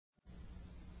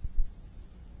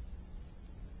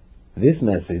This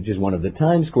message is one of the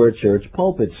Times Square Church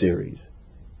Pulpit Series.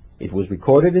 It was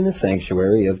recorded in the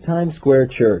sanctuary of Times Square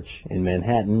Church in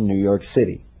Manhattan, New York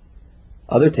City.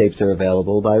 Other tapes are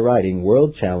available by writing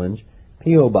World Challenge,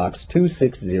 P.O. Box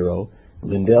 260,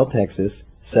 Lindell, Texas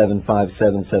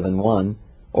 75771,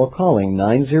 or calling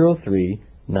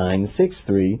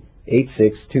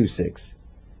 903-963-8626.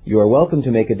 You are welcome to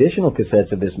make additional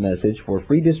cassettes of this message for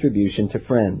free distribution to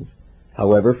friends.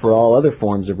 However, for all other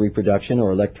forms of reproduction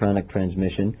or electronic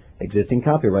transmission, existing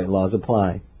copyright laws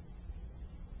apply.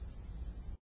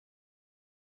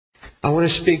 I want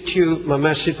to speak to you, my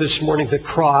message this morning, the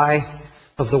cry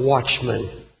of the watchman.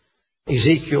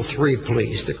 Ezekiel 3,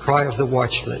 please, the cry of the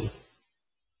watchman.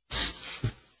 The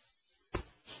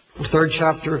third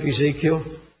chapter of Ezekiel.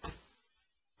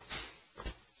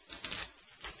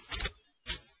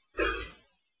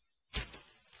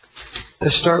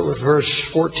 Let's start with verse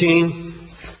 14.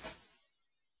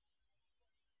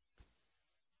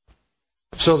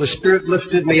 So the Spirit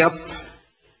lifted me up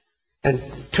and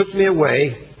took me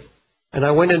away, and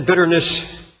I went in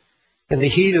bitterness in the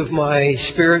heat of my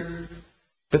spirit,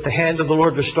 but the hand of the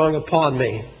Lord was strong upon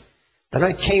me. And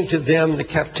I came to them, the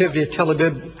captivity of Tel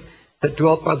Aviv, that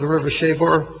dwelt by the river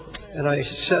Shabor, and I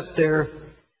sat there,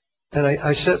 and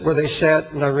I sat where they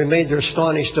sat, and I remained there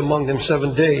astonished among them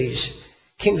 7 days.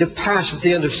 Came to pass at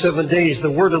the end of 7 days,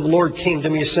 the word of the Lord came to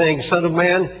me, saying, Son of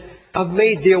man, I've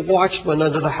made thee a watchman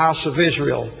unto the house of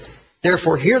Israel.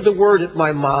 Therefore hear the word at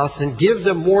my mouth, and give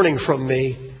them warning from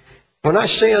me. When I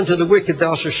say unto the wicked,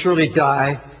 thou shalt surely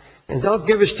die, and thou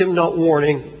givest him not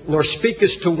warning, nor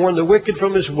speakest to warn the wicked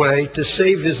from his way, to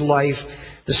save his life,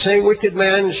 the same wicked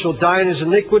man shall die in his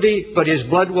iniquity, but his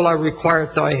blood will I require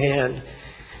at thy hand.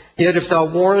 Yet if thou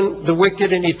warn the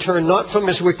wicked, and he turn not from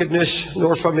his wickedness,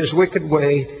 nor from his wicked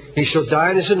way, he shall die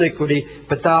in his iniquity,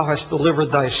 but thou hast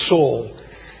delivered thy soul.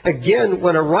 Again,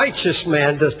 when a righteous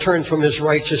man doth turn from his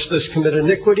righteousness, commit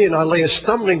iniquity, and I lay a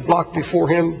stumbling block before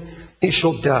him, he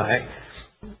shall die.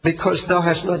 Because thou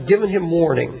hast not given him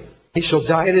warning, he shall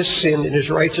die in his sin, and his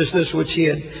righteousness which he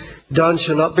had done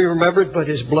shall not be remembered, but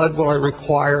his blood will I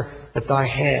require at thy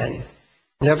hand.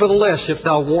 Nevertheless, if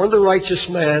thou warn the righteous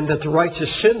man that the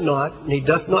righteous sin not, and he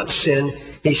doth not sin,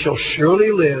 he shall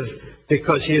surely live,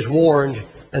 because he is warned,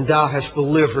 and thou hast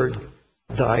delivered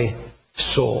thy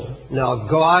soul. Now,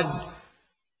 God,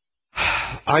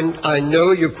 I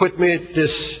know you put me at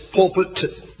this pulpit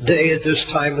today, at this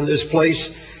time, in this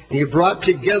place, and you brought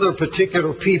together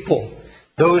particular people,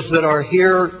 those that are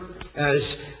here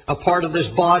as a part of this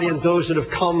body and those that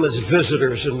have come as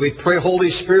visitors. And we pray,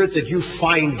 Holy Spirit, that you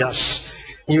find us.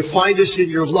 You find us in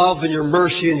your love and your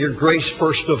mercy and your grace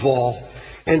first of all.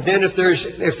 And then if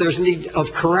there's need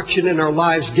of correction in our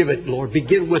lives, give it, Lord.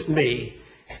 Begin with me.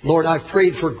 Lord, I've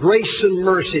prayed for grace and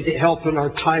mercy to help in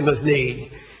our time of need.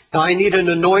 Now, I need an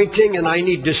anointing, and I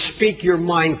need to speak your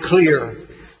mind clear.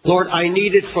 Lord, I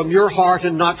need it from your heart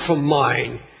and not from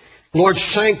mine. Lord,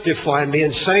 sanctify me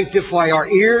and sanctify our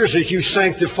ears as you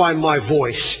sanctify my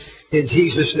voice. In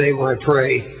Jesus' name I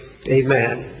pray.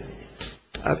 Amen.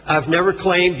 I've never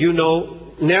claimed,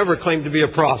 never claimed to be a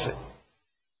prophet.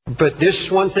 But this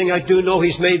one thing I do know,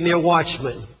 he's made me a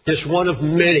watchman. Just one of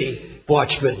many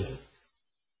watchmen.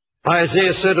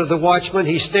 Isaiah said of the watchman,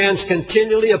 he stands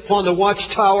continually upon the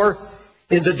watchtower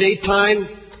in the daytime,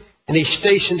 and he's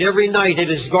stationed every night at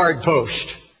his guard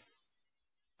post.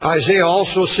 Isaiah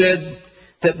also said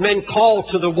that men call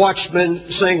to the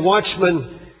watchman, saying, Watchman,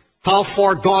 how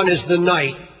far gone is the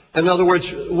night? In other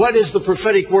words, what is the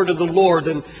prophetic word of the Lord,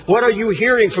 and what are you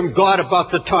hearing from God about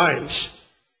the times?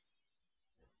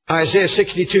 Isaiah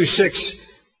 62:6,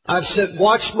 I've set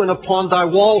watchmen upon thy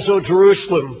walls, O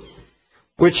Jerusalem,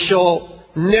 which shall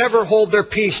never hold their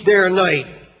peace day or night.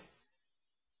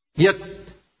 Yet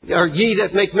are ye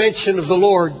that make mention of the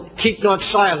Lord, keep not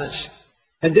silence.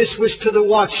 And this was to the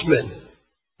watchmen.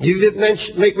 You that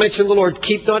make mention of the Lord,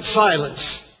 keep not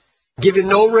silence. Give him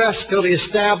no rest till he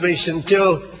establish,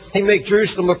 until he make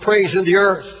Jerusalem a praise in the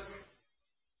earth.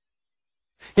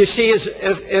 You see,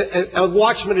 a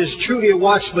watchman is truly a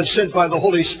watchman sent by the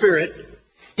Holy Spirit.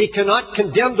 He cannot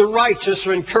condemn the righteous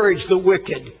or encourage the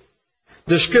wicked.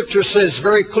 The Scripture says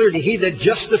very clearly, he that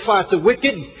justifieth the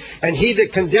wicked and he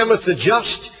that condemneth the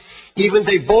just, even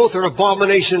they both are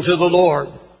abomination to the Lord.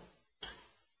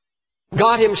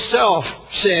 God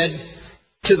himself said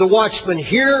to the watchman,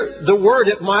 hear the word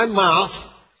at my mouth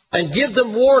and give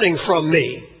them warning from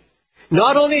me.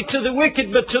 Not only to the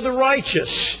wicked, but to the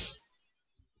righteous.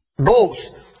 Both.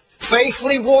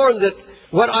 Faithfully warn that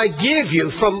what I give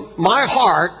you from my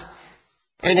heart,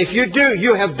 and if you do,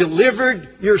 you have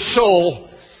delivered your soul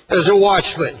as a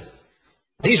watchman.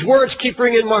 These words keep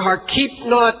ringing in my heart. Keep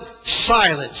not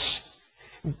silence.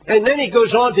 And then he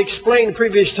goes on to explain in the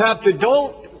previous chapter,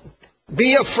 don't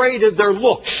be afraid of their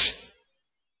looks.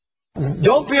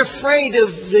 Don't be afraid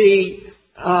of the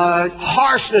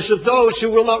harshness of those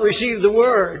who will not receive the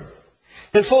word.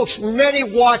 And folks, many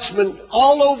watchmen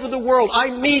all over the world,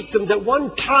 I meet them that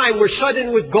one time were shut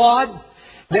in with God.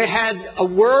 They had a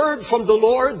word from the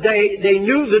Lord. They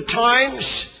knew the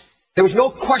times. There was no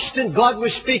question God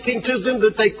was speaking to them,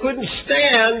 but they couldn't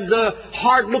stand the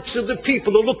hard looks of the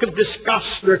people, the look of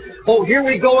disgust, or, oh, here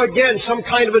we go again, some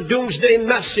kind of a doomsday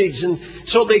message. And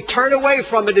so they turn away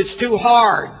from it. It's too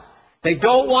hard. They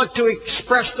don't want to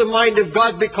express the mind of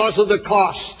God because of the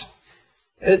cost.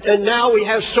 And now we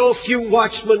have so few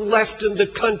watchmen left in the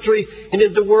country and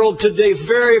in the world today.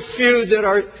 Very few that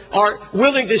are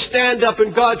willing to stand up.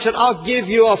 And God said, I'll give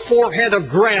you a forehead of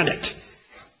granite.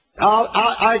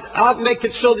 I'll make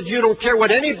it so that you don't care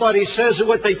what anybody says and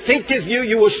what they think of you.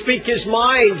 You will speak His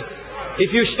mind.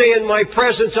 If you stay in my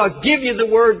presence, I'll give you the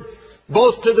word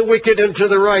both to the wicked and to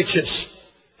the righteous.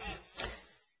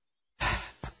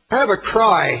 I have a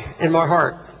cry in my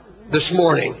heart this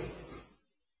morning.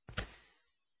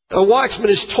 A watchman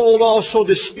is told also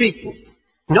to speak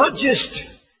not just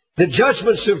the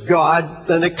judgments of God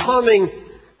and the coming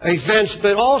events,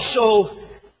 but also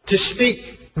to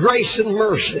speak grace and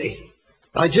mercy.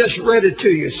 I just read it to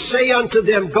you. Say unto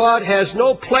them, God has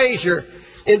no pleasure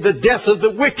in the death of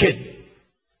the wicked,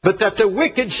 but that the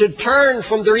wicked should turn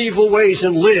from their evil ways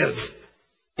and live.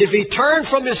 If he turn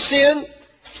from his sin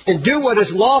and do what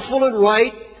is lawful and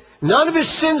right, none of his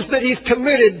sins that he's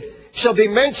committed shall be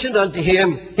mentioned unto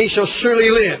him. He shall surely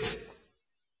live.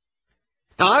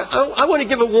 Now, I want to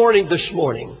give a warning this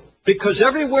morning, because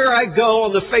everywhere I go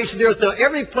on the face of the earth, now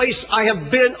every place I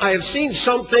have been, I have seen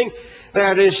something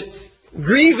that is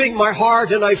grieving my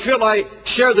heart, and I feel I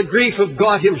share the grief of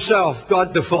God Himself,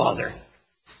 God the Father.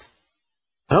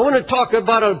 I want to talk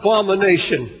about an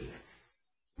abomination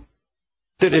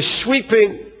that is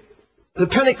sweeping the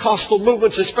Pentecostal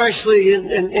movements, especially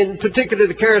in particular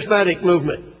the charismatic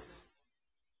movement.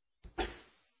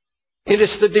 It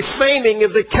is the defaming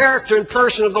of the character and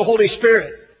person of the Holy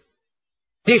Spirit.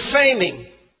 Defaming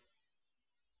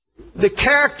the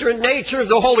character and nature of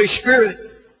the Holy Spirit.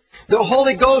 The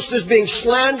Holy Ghost is being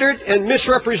slandered and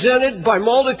misrepresented by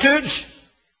multitudes.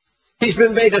 He's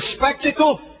been made a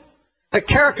spectacle, a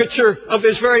caricature of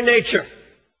His very nature.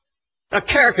 A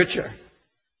caricature.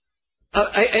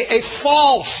 A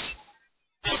false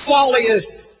folly,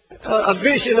 a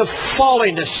vision of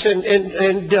folliness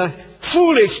and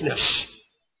foolishness.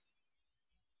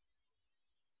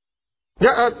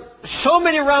 There are so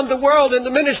many around the world in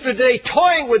the ministry today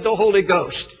toying with the Holy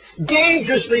Ghost,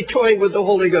 dangerously toying with the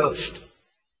Holy Ghost.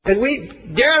 And we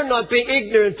dare not be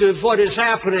ignorant of what is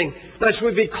happening, lest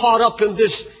we be caught up in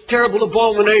this terrible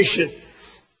abomination.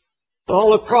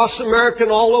 All across America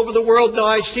and all over the world now,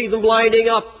 I see them lining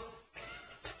up.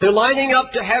 They're lining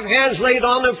up to have hands laid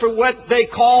on them for what they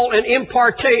call an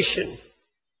impartation.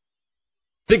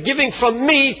 The giving from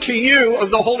me to you of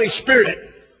the Holy Spirit.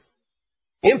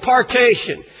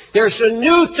 Impartation. There's a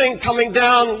new thing coming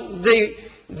down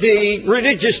the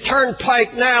religious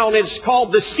turnpike now, and it's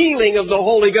called the sealing of the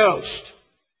Holy Ghost.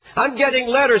 I'm getting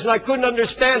letters, and I couldn't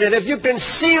understand it. Have you been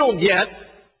sealed yet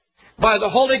by the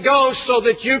Holy Ghost so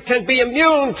that you can be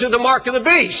immune to the mark of the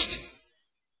beast?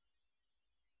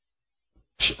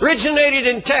 Originated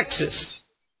in Texas.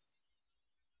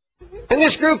 And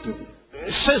this group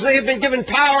says they have been given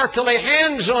power to lay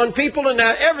hands on people, and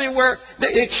now everywhere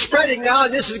it's spreading now,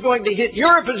 and this is going to hit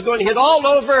Europe, it's going to hit all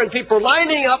over, and people are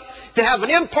lining up to have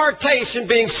an impartation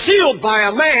being sealed by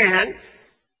a man.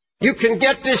 You can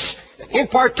get this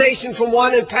impartation from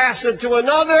one and pass it to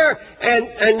another,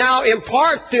 and now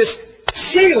impart this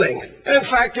sealing. In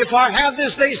fact, if I have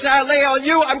this, they say, I lay on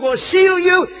you, I'm going to seal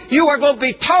you. You are going to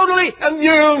be totally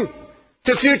immune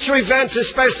to future events,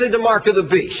 especially the mark of the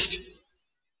beast.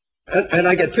 And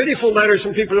I get pitiful letters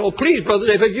from people, oh, please, Brother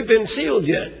Dave, have you been sealed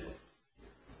yet?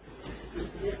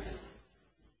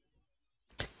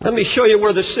 Let me show you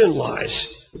where the sin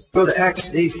lies. Go to Acts,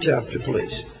 the 8th chapter,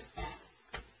 please.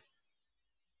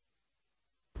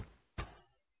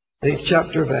 8th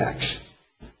chapter of Acts.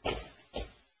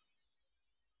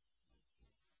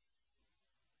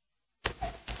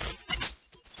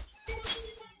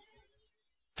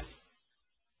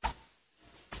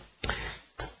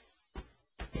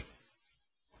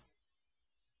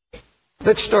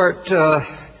 Let's start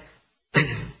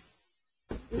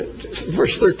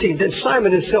verse 13. Then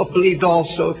Simon himself believed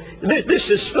also.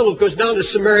 This is Philip goes down to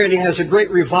Samaria and he has a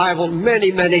great revival.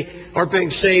 Many are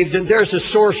being saved. And there's a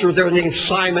sorcerer there named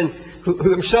Simon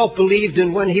who himself believed,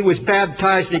 and when he was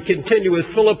baptized, he continued with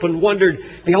Philip and wondered,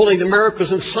 beholding the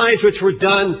miracles and signs which were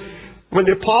done. When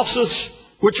the apostles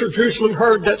which were Jerusalem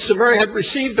heard that Samaria had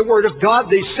received the word of God,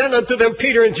 they sent unto them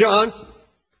Peter and John,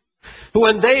 who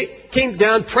when they came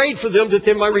down prayed for them that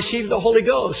they might receive the Holy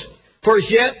Ghost. For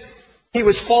as yet he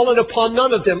was fallen upon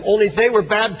none of them, only they were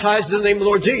baptized in the name of the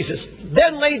Lord Jesus.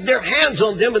 Then laid their hands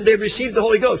on them and they received the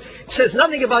Holy Ghost. It says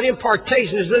nothing about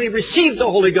impartation, it says that they received the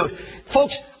Holy Ghost.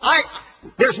 Folks,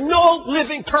 there's no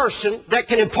living person that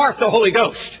can impart the Holy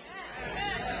Ghost.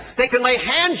 They can lay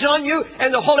hands on you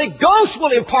and the Holy Ghost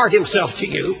will impart himself to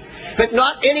you. But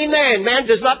not any man. Man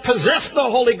does not possess the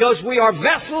Holy Ghost. We are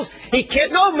vessels.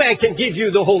 No man can give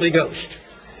you the Holy Ghost.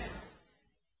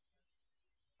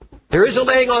 There is a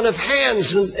laying on of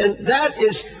hands, and that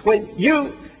is when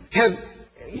you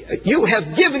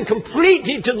have given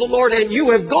completely to the Lord, and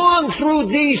you have gone through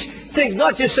these things,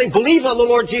 not just saying believe on the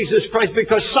Lord Jesus Christ,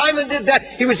 because Simon did that.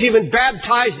 He was even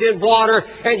baptized in water,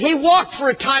 and he walked for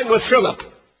a time with Philip.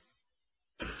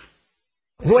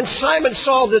 When Simon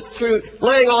saw that through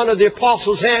laying on of the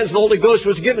apostles' hands the Holy Ghost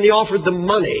was given, he offered them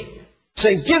money,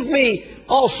 saying, give me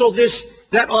also this,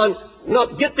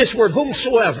 get this word,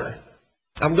 whomsoever.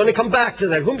 I'm going to come back to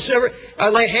that. Whomsoever I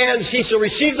lay hands, he shall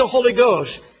receive the Holy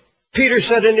Ghost. Peter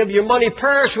said unto him, your money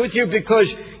perish with you,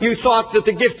 because you thought that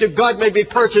the gift of God may be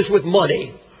purchased with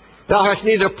money. Thou hast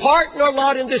neither part nor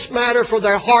lot in this matter, for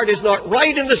thy heart is not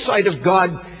right in the sight of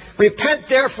God. Repent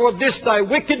therefore of this thy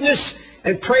wickedness,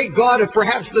 and pray God if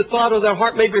perhaps the thought of thy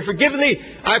heart may be forgiven thee.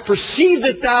 I perceive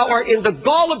that thou art in the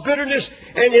gall of bitterness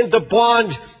and in the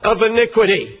bond of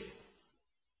iniquity.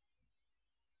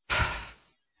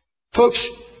 Folks,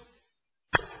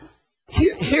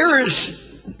 here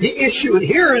is the issue, and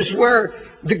here is where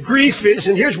the grief is,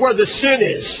 and here's where the sin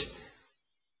is.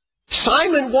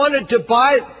 Simon wanted to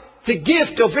buy the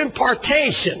gift of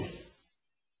impartation.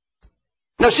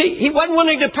 Now see, he wasn't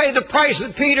willing to pay the price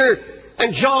that Peter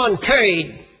and John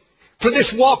paid for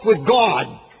this walk with God,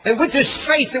 and with this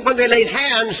faith that when they laid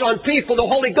hands on people, the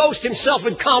Holy Ghost himself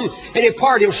would come and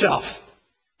impart himself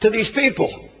to these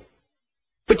people.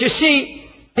 But you see,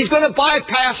 he's going to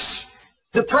bypass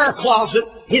the prayer closet.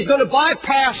 He's going to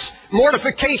bypass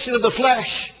mortification of the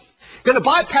flesh. Going to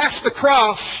bypass the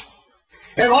cross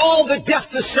and all the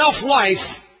death to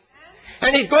self-life.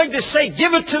 And he's going to say,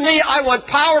 give it to me. I want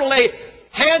power to lay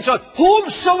hands on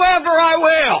whomsoever I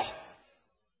will.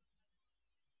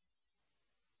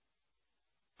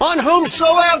 On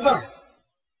whomsoever.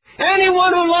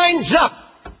 Anyone who lines up.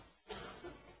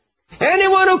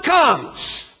 Anyone who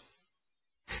comes.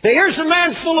 Now here's a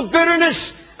man full of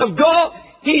bitterness, of gall.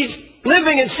 He's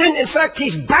living in sin. In fact,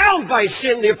 he's bound by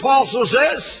sin, the apostle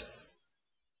says.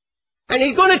 And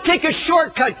he's going to take a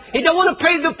shortcut. He don't want to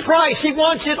pay the price. He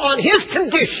wants it on his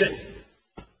condition.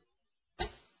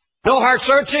 No heart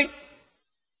searching.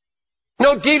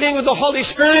 No dealing with the Holy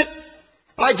Spirit.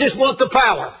 I just want the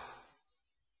power.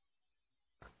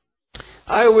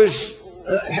 I was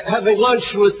having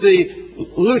lunch with the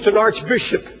Lutheran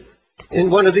Archbishop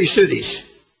in one of these cities.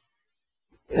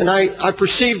 And I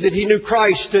perceived that he knew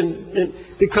Christ, and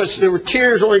because there were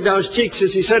tears rolling down his cheeks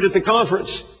as he said at the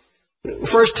conference.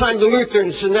 First time the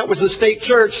Lutherans, and that was the state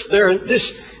church there. And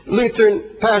this Lutheran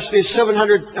pastor is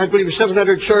 700, I believe,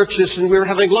 700 churches, and we were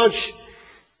having lunch.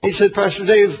 He said, Pastor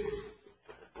Dave,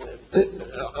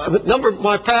 a number of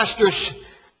my pastors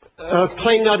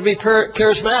claim not to be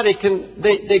charismatic, and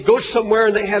they go somewhere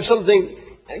and they have something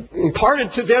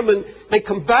imparted to them, and they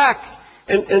come back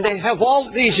and they have all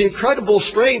these incredible,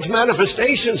 strange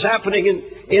manifestations happening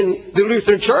in the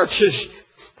Lutheran churches.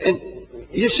 And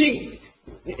you see,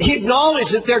 he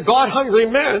acknowledged that they're God-hungry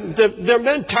men. They're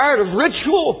men tired of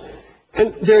ritual,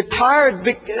 and they're tired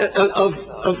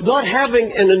of not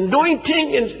having an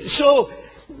anointing, and so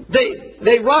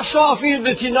they rush off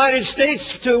either to the United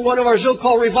States to one of our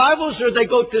so-called revivals, or they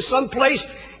go to some place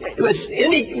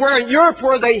anywhere in Europe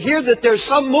where they hear that there's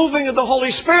some moving of the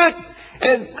Holy Spirit,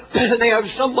 and they have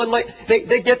someone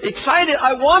they get excited.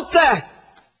 I want that.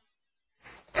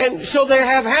 And so they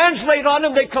have hands laid on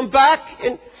them. They come back,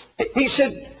 and he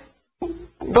said,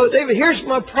 Brother David, here's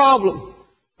my problem.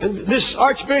 And this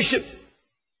Archbishop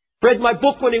read my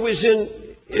book when he was in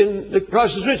the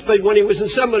crossroads of Switchblade, when he was in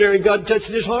seminary, and God touched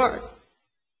his heart.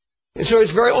 And so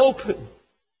he's very open.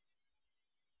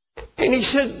 And he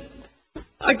said,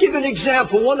 I give an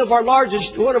example. One of our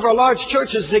large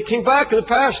churches, they came back, and the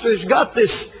pastor's got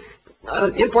this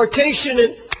impartation,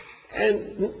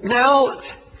 and now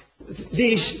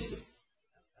these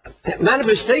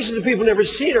manifestations that people never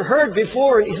seen or heard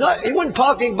before. And he wasn't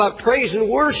talking about praise and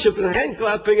worship and hand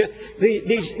clapping,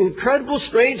 these incredible,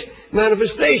 strange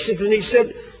manifestations. And he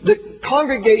said, the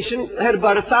congregation had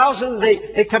about 1,000.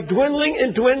 They kept dwindling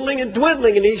and dwindling and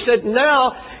dwindling. And he said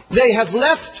now they have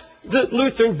left the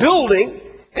Lutheran building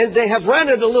and they have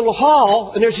rented a little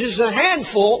hall, and there's just a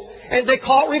handful, and they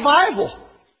call it revival.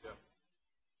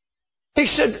 He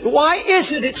said, why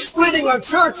is it it's splitting our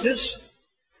churches?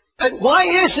 And why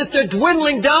is it they're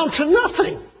dwindling down to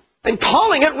nothing and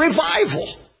calling it revival?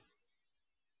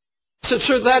 I said,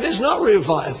 sir, that is not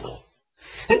revival.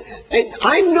 And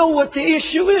I know what the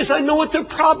issue is. I know what the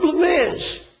problem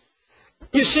is.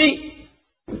 You see,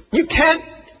 you can't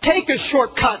take a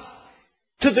shortcut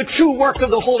to the true work of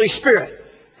the Holy Spirit.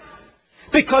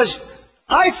 Because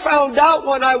I found out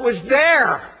when I was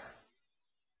there,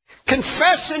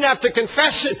 confession after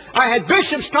confession, I had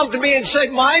bishops come to me and say,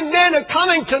 my men are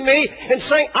coming to me and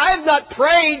saying, I have not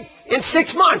prayed in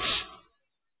 6 months.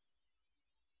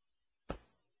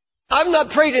 I've not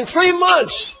prayed in 3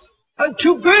 months. I'm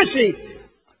too busy.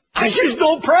 I just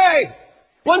don't pray.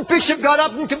 One bishop got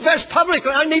up and confessed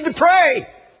publicly, I need to pray.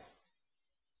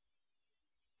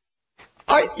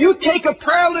 You take a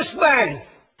prayerless man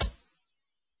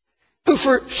who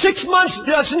for 6 months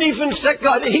doesn't even set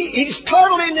God. He's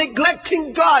totally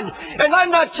neglecting God. And I'm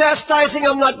not chastising,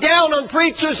 I'm not down on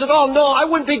preachers at all. No, I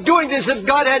wouldn't be doing this if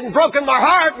God hadn't broken my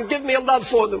heart and given me a love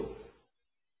for them.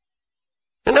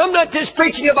 And I'm not just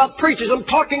preaching about preachers. I'm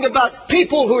talking about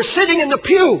people who are sitting in the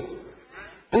pew,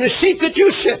 in the seat that you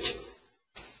sit.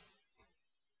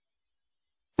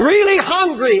 Really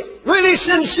hungry, really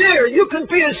sincere. You can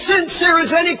be as sincere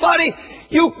as anybody.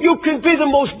 You can be the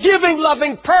most giving,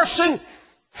 loving person.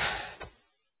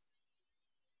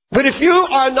 But if you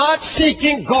are not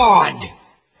seeking God,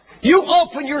 you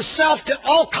open yourself to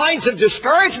all kinds of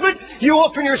discouragement. You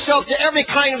open yourself to every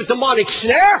kind of demonic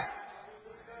snare.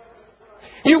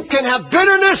 You can have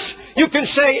bitterness. You can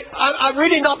say, I'm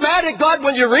really not mad at God,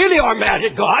 when you really are mad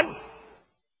at God.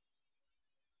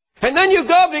 And then you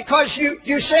go because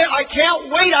you say, I can't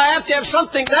wait, I have to have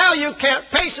something now. You can't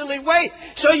patiently wait.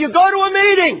 So you go to a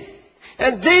meeting.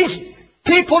 And these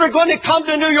people are going to come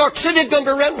to New York City, going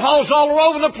to be renting halls all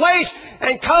over the place,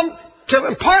 and come to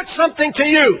impart something to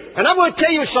you. And I'm going to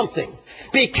tell you something.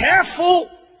 Be careful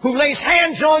who lays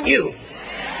hands on you.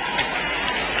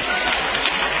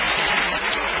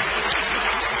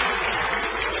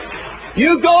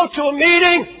 You go to a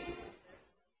meeting.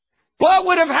 What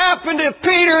would have happened if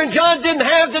Peter and John didn't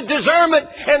have the discernment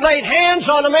and laid hands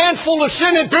on a man full of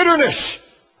sin and bitterness?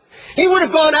 He would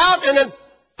have gone out and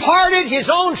imparted his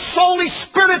own Holy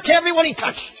Spirit to everyone he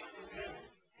touched.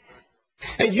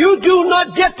 And you do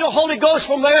not get the Holy Ghost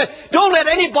from there. Don't let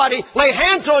anybody lay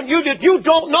hands on you that you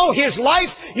don't know his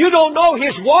life, you don't know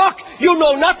his walk, you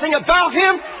know nothing about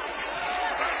him.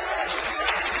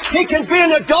 He can be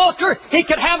an adulterer. He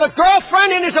could have a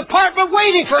girlfriend in his apartment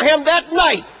waiting for him that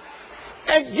night.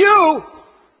 And you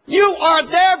are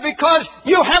there because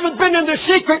you haven't been in the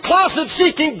secret closet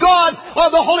seeking God, or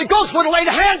the Holy Ghost would have laid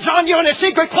hands on you in the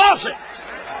secret closet.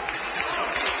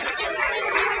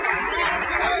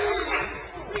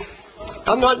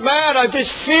 I'm not mad. I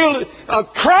just feel a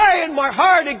cry in my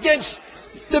heart against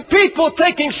the people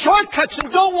taking shortcuts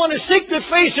and don't want to seek the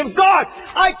face of God.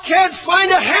 I can't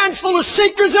find a handful of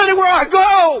seekers anywhere I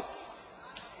go.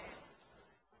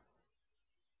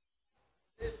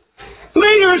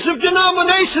 Leaders of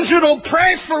denominations who don't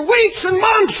pray for weeks and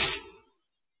months.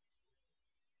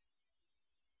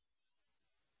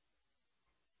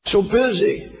 So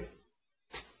busy.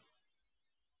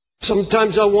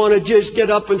 Sometimes I want to just get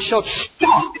up and shout,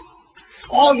 stop!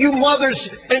 All you mothers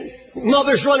and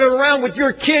mothers running around with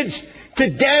your kids to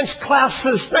dance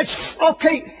classes. That's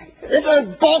okay.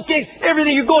 Ball game,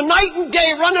 everything. You go night and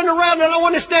day running around, and I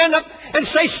want to stand up and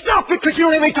say, stop, because you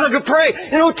don't have any time to pray.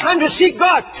 You don't have time to seek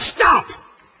God. Stop.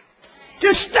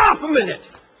 Just stop a minute.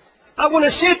 I want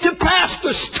to say it to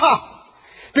pastors, stop.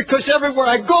 Because everywhere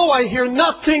I go, I hear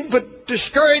nothing but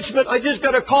discouragement. I just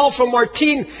got a call from our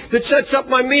team that sets up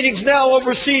my meetings now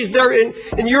overseas. They're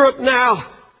in Europe now.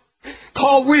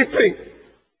 Call weeping.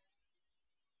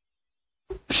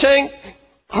 Saying,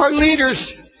 our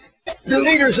leaders, the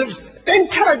leaders of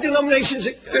entire denominations,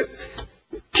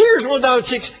 tears roll down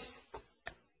cheeks.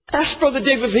 Ask Brother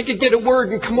Dave if he could get a word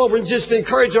and come over and just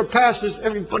encourage our pastors.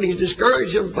 Everybody's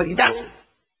discouraged, everybody's down.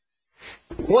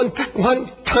 One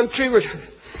country we're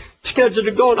scheduled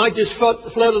to go, and I just led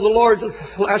of the Lord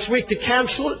last week to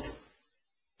cancel it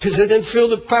because I didn't feel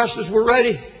the pastors were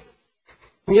ready.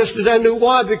 And yesterday I knew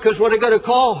why, because when I got a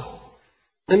call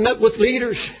and met with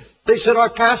leaders, they said our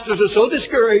pastors are so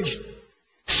discouraged,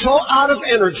 so out of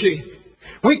energy,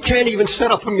 we can't even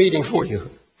set up a meeting for you.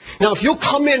 Now, if you'll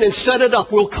come in and set it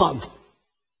up, we'll come.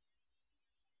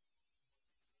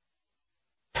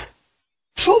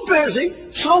 busy,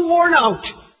 so worn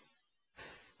out,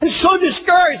 and so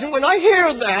discouraged. And when I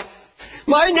hear that,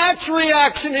 my natural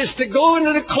reaction is to go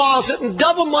into the closet and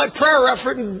double my prayer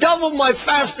effort and double my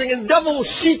fasting and double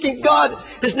seeking God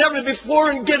as never before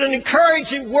and get an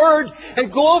encouraging word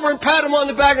and go over and pat him on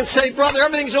the back and say, brother,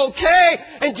 everything's okay,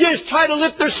 and just try to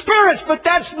lift their spirits. But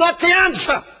that's not the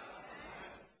answer.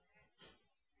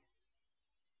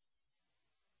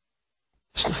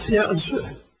 It's not the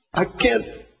answer. I can't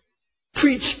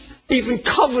preach even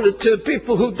covenant to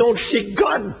people who don't seek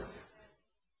God,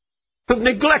 who've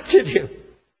neglected Him.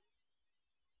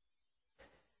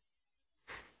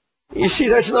 You see,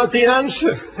 that's not the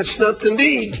answer. That's not the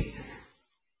need.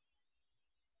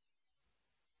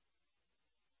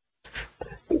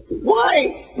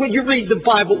 Why, when you read the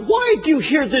Bible, why do you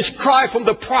hear this cry from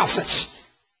the prophets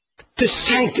to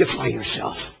sanctify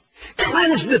yourself?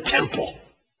 Cleanse the temple.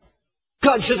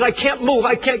 God says, I can't move.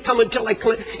 I can't come until I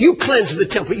cleanse. You cleanse the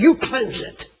temple. You cleanse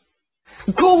it.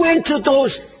 Go into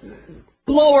those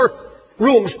lower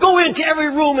rooms. Go into every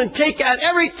room and take out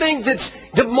everything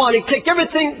that's demonic. Take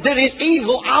everything that is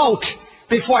evil out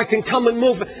before I can come and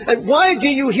move. And why do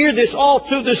you hear this all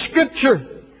through the Scripture?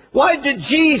 Why did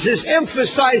Jesus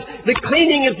emphasize the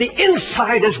cleaning of the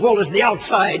inside as well as the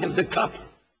outside of the cup?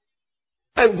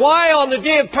 And why on the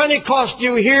day of Pentecost do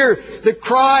you hear the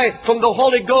cry from the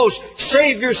Holy Ghost,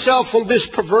 save yourself from this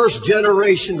perverse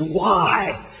generation?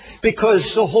 Why?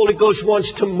 Because the Holy Ghost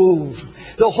wants to move.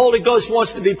 The Holy Ghost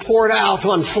wants to be poured out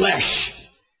on flesh.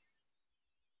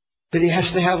 But He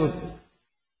has to have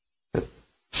a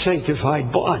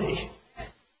sanctified body.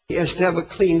 He has to have a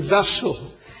clean vessel.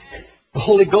 The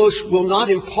Holy Ghost will not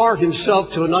impart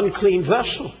Himself to an unclean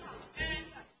vessel.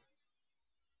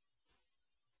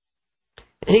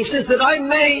 And He says that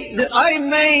I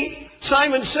may,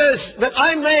 Simon says, that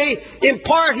I may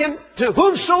impart Him to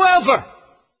whomsoever.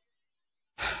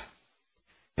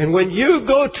 And when you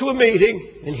go to a meeting,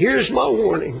 and here's my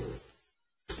warning,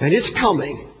 and it's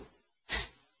coming,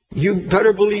 you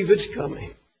better believe it's coming.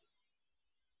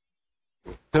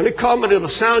 It's going to come and it'll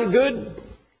sound good.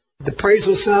 The praise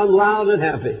will sound loud and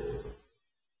happy.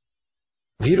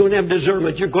 If you don't have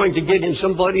discernment, you're going to get in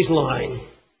somebody's line.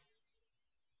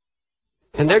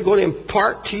 And they're going to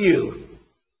impart to you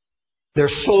their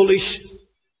soulish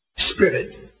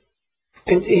spirit.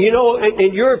 And you know,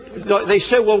 in Europe, they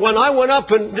say, well, when I went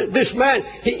up and this man,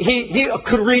 he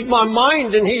could read my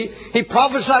mind and he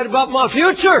prophesied about my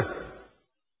future.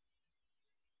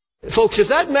 Folks, if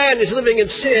that man is living in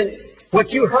sin,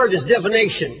 what you heard is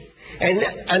divination.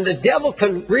 And the devil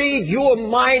can read your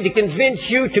mind to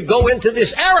convince you to go into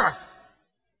this error.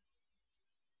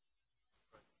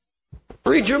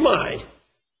 Read your mind.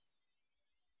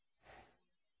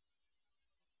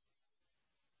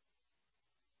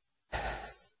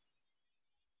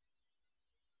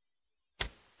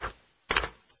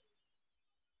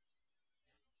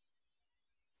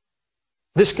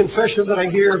 This confession that I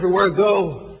hear everywhere I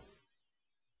go,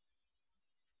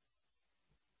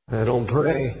 I don't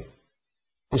pray.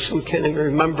 And some can't even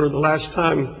remember the last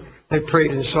time they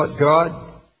prayed and sought God.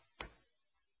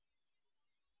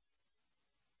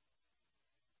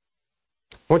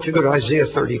 I want you to go to Isaiah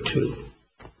 32.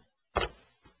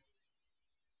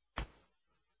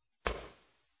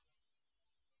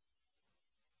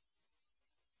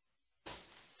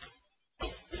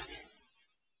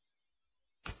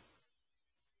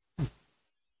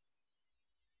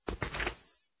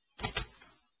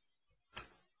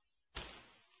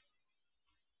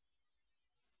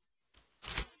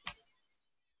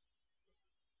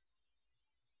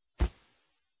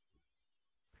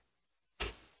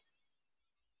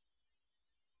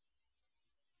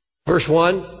 Verse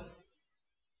 1,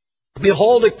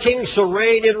 behold, a king shall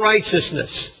reign in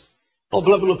righteousness. Oh,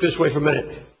 beloved, look this way for a minute.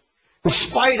 In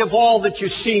spite of all that you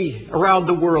see around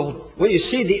the world, when you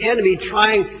see the enemy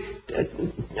trying,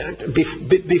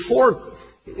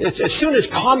 as soon as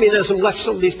communism left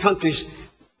some of these countries,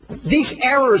 these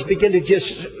errors begin to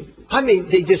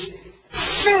they just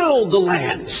fill the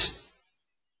lands.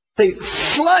 They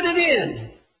flood it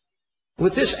in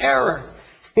with this error.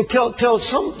 Until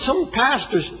some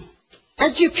pastors,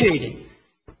 educated,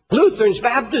 Lutherans,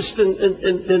 Baptists,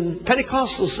 and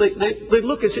Pentecostals, they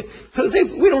look and say,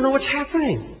 we don't know what's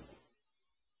happening.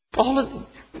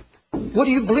 What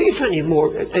do you believe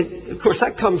anymore? And of course,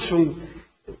 that comes from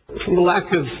the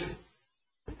lack of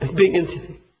being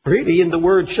really in the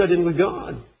Word, shut in with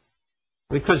God.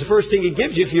 Because the first thing He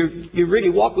gives you, if you really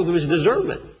walk with Him, is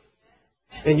discernment.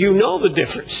 And you know the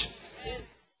difference.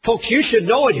 Folks, you should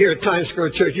know it here at Times Square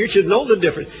Church. You should know the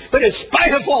difference. But in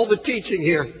spite of all the teaching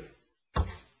here,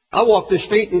 I walk the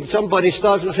street and somebody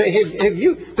stops and say, "Hey, have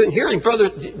you been hearing brother?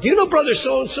 Do you know brother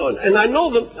so and so?" And I know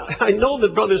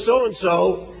that brother so and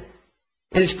so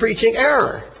is preaching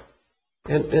error,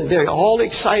 and they're all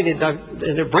excited, and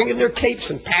they're bringing their tapes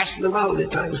and passing them out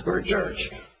at Times Square Church.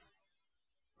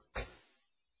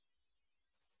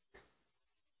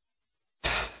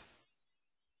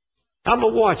 I'm a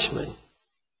watchman.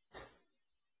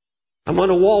 I'm on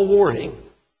a wall warning.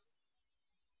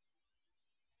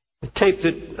 The tape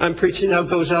that I'm preaching now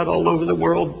goes out all over the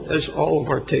world, as all of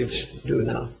our tapes do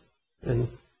now, and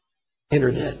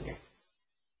internet.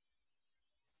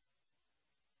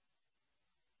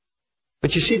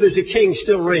 But you see, there's a king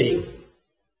still reigning.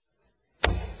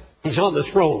 He's on the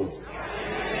throne.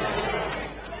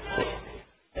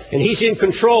 And he's in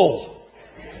control.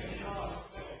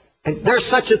 And there's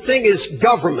such a thing as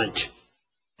government.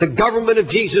 The government of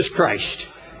Jesus Christ.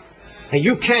 And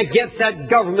you can't get that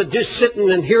government just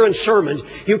sitting and hearing sermons.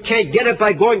 You can't get it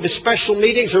by going to special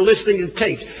meetings or listening to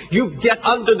tapes. You get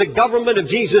under the government of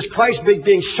Jesus Christ,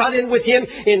 being shut in with Him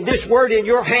in this word in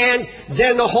your hand.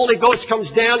 Then the Holy Ghost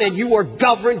comes down and you are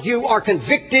governed. You are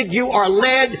convicted. You are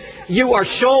led. You are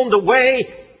shown the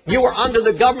way. You are under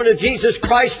the government of Jesus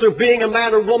Christ through being a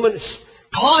man or woman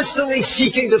constantly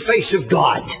seeking the face of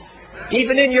God.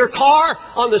 Even in your car,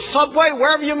 on the subway,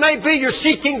 wherever you may be, you're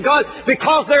seeking God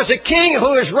because there's a king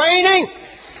who is reigning.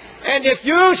 And if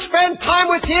you spend time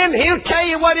with Him, He'll tell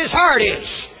you what His heart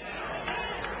is.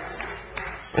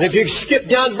 And if you skip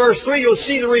down to verse 3, you'll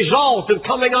see the result of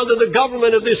coming under the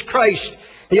government of this Christ.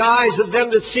 The eyes of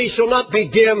them that see shall not be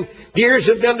dim. The ears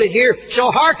of them that hear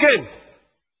shall hearken.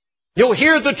 You'll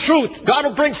hear the truth. God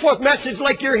will bring forth message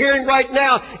like you're hearing right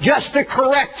now, just to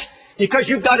correct. Because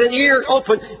you've got an ear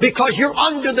open, because you're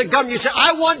under the government. You say,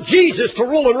 I want Jesus to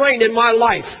rule and reign in my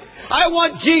life. I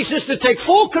want Jesus to take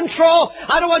full control.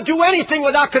 I don't want to do anything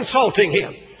without consulting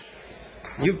Him.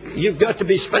 You've got to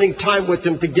be spending time with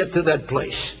Him to get to that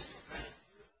place.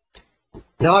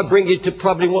 Now I bring you to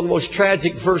probably one of the most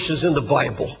tragic verses in the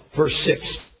Bible, verse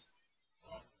 6.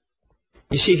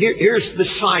 You see, here's the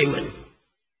Simon.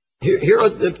 Here are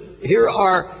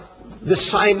the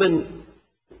Simon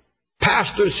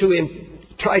pastors who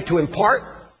try to impart,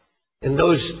 and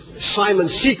those Simon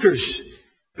seekers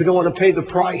who don't want to pay the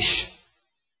price.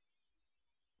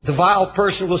 The vile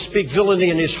person will speak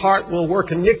villainy, and his heart will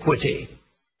work iniquity,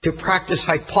 to practice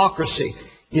hypocrisy.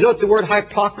 You know what the word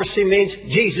hypocrisy means?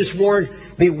 Jesus warned,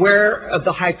 beware of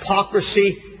the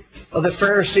hypocrisy of the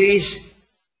Pharisees.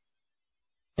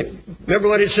 Remember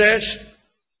what it says?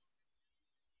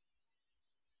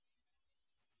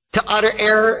 To utter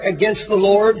error against the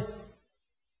Lord.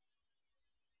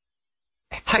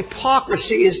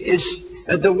 Hypocrisy is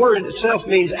the word itself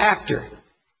means actor.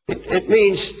 It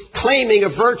means claiming a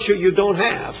virtue you don't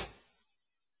have.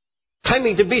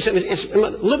 Claiming to be something. It's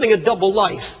living a double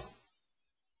life.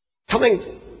 Coming,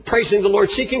 praising the Lord,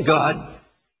 seeking God,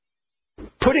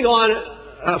 putting on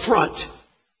a front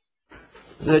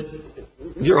that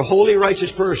you're a holy,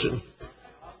 righteous person.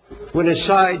 When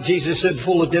inside, Jesus said,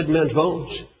 full of dead men's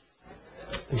bones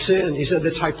and sin. He said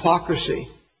that's hypocrisy.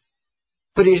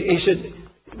 But he said,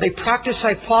 they practice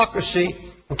hypocrisy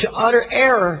to utter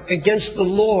error against the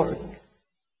Lord.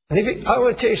 And I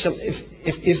want to tell you something.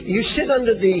 If you sit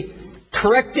under the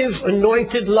corrective,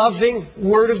 anointed, loving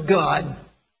Word of God,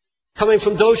 coming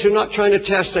from those who are not trying to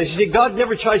chastise. You see, God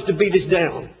never tries to beat us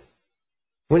down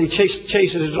when He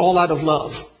chases us all out of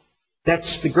love.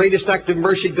 That's the greatest act of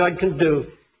mercy God can do,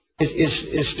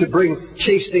 is to bring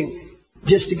chastening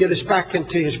just to get us back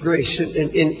into His grace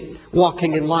and in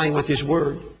walking in line with His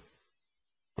Word.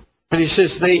 But He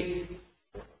says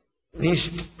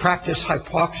these practice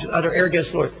hypocrisy, utter error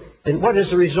against the Lord. And what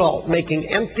is the result? Making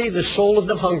empty the soul of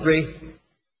the hungry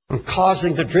and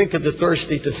causing the drink of the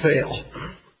thirsty to fail.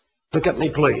 Look at me,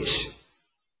 please.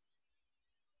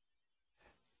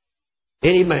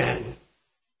 Any man,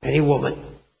 any woman,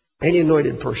 any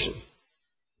anointed person,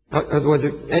 or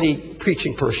whether any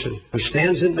preaching person who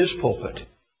stands in this pulpit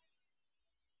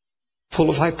full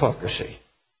of hypocrisy,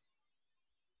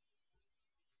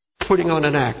 putting on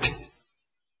an act,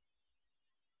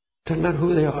 doesn't matter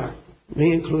who they are,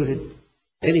 me included,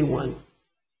 anyone,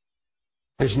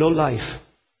 there's no life.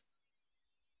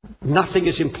 Nothing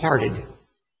is imparted.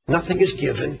 Nothing is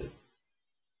given.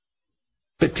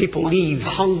 But people leave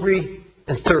hungry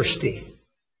and thirsty.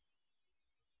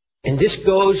 And this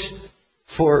goes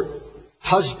for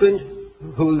husband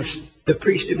who's the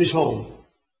priest of his home.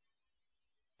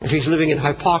 If he's living in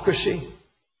hypocrisy,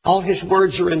 all his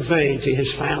words are in vain to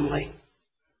his family.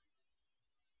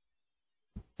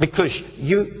 Because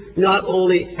you not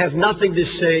only have nothing to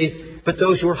say But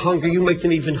those who are hungry, you make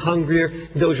them even hungrier.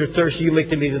 Those who are thirsty, you make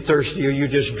them even thirstier. You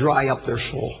just dry up their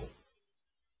soul.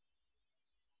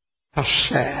 How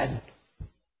sad.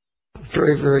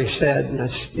 Very, very sad. And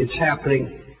it's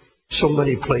happening so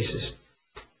many places.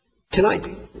 Can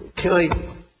I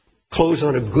close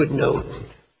on a good note?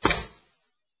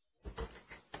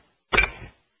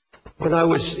 When I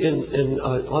was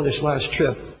on this last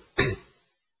trip,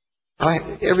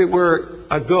 everywhere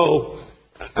I go,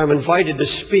 I'm invited to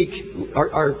speak.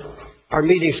 Our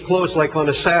meetings close like on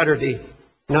a Saturday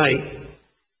night,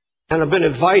 and I've been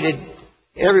invited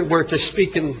everywhere to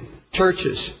speak in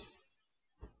churches.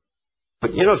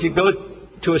 But you know, if you go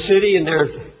to a city and there are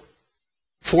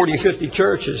 40 or 50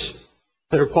 churches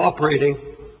that are cooperating,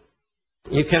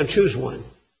 you can't choose one.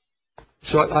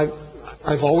 So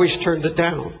I've always turned it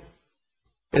down.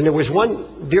 And there was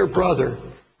one dear brother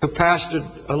who pastored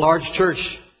a large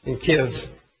church in Kiev.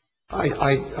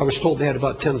 I was told they had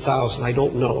about 10,000. I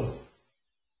don't know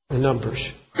the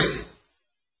numbers.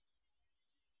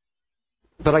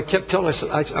 But I kept telling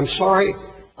myself, I'm sorry,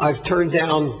 I've turned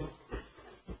down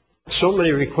so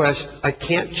many requests. I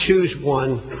can't choose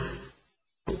one.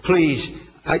 Please,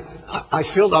 I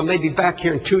feel I may be back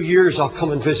here in 2 years. I'll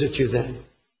come and visit you then.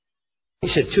 He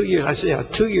said, 2 years? I said, yeah,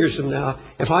 2 years from now,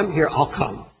 if I'm here, I'll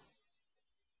come.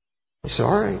 I said,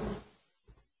 all right.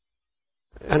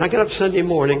 And I got up Sunday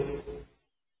morning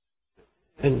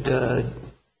and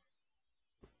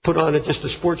put on just a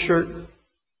sports shirt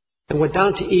and went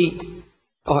down to eat.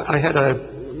 I had a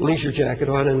leisure jacket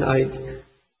on, and I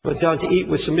went down to eat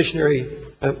with some missionary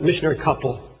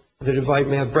couple that invited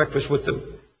me to have breakfast with them.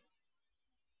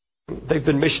 They've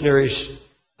been missionaries,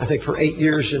 I think, for 8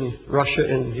 years in Russia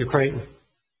and Ukraine.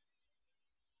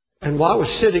 And while I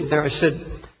was sitting there, I said,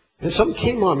 and something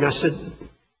came on me. I said,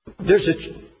 there's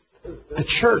a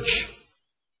church,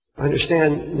 I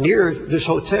understand, near this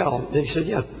hotel. And he said,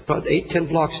 yeah, about 8-10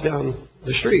 blocks down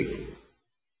the street.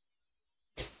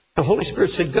 The Holy Spirit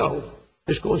said, go.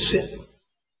 Just go and sit.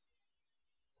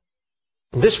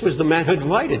 And this was the man who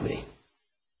invited me.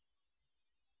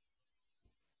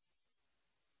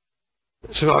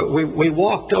 So we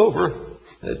walked over.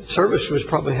 The service was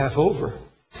probably half over.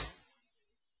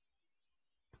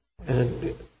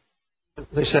 And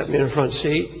they sat me in the front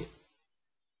seat.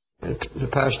 And the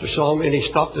pastor saw me and he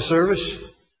stopped the service.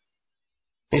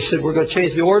 He said, we're going to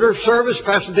change the order of service.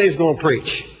 Pastor Dave's going to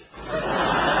preach.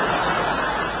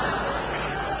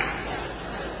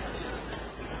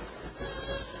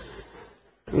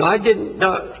 And I didn't,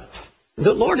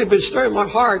 the Lord had been stirring my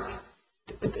heart.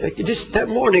 Just that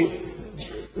morning,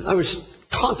 I was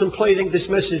contemplating this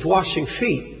message, washing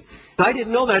feet. And I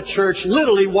didn't know that church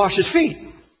literally washes feet.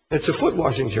 It's a foot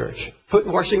washing church, foot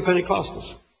washing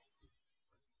Pentecostals.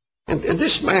 And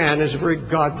this man is a very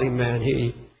godly man.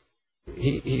 He's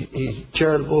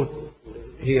charitable.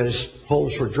 He has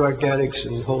homes for drug addicts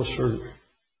and homes for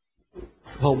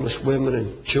homeless women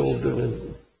and children,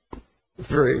 and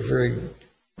very, very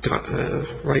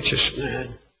righteous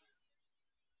man.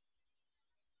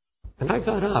 And I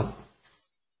got up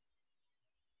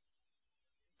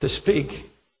to speak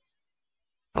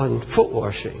on foot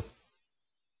washing.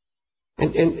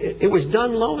 And it was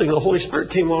done lovingly. The Holy Spirit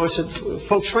came on and said,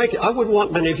 folks, frankly, I wouldn't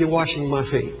want many of you washing my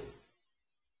feet.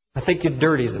 I think you'd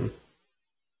dirty them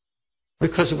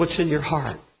because of what's in your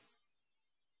heart.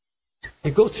 You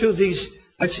go through these.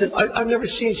 I said, I've never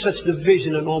seen such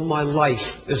division in all my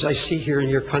life as I see here in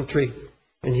your country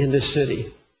and in this city.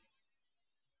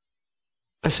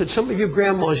 I said, some of you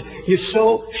grandmas, you're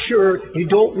so sure you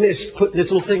don't miss putting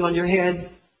this little thing on your head,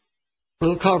 a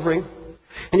little covering.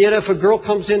 And yet if a girl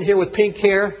comes in here with pink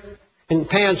hair and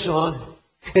pants on,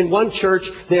 in one church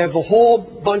they have a whole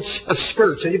bunch of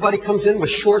skirts. Anybody comes in with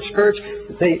short skirts,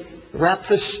 they wrap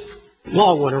this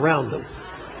long one around them.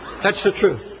 That's the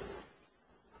truth.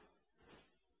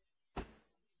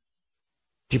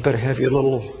 You better have your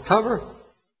little cover.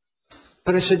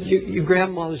 But I said, you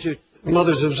grandmothers, you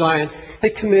mothers of Zion, they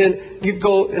come in, you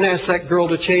go and ask that girl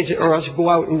to change it, or else go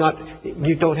out and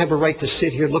you don't have a right to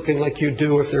sit here looking like you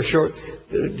do if their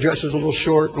dress is a little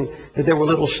short and they were a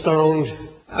little stoned.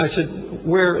 I said,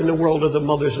 where in the world are the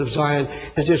mothers of Zion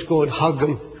that just go and hug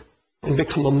them and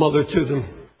become a mother to them?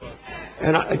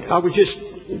 And I was just,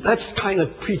 that's kind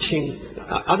of preaching.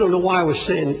 I don't know why I was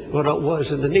saying what it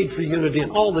was, and the need for unity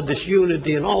and all the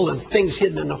disunity and all the things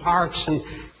hidden in the hearts. And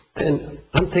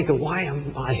I'm thinking, why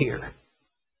am I here?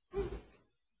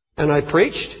 And I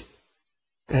preached,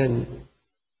 and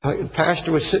the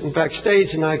pastor was sitting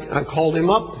backstage, and I called him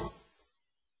up.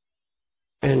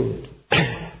 And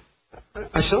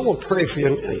I said, I want to pray for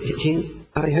you.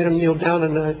 I had him kneel down,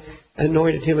 and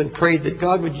anointed him and prayed that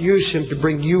God would use him to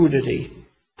bring unity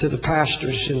to the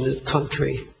pastors in the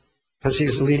country, because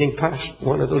he's the leading pastor,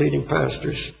 one of the leading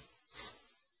pastors.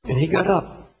 And he got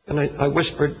up, and I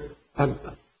whispered,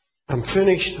 I'm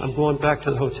finished. I'm going back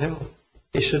to the hotel.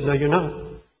 He said, no, you're not.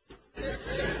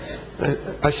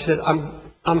 I said,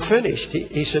 I'm finished.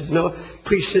 He said, no,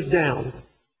 please sit down.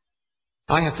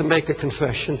 I have to make a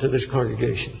confession to this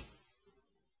congregation.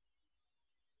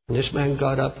 And this man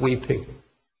got up weeping.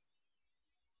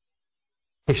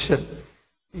 He said,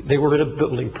 they were in a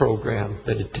building program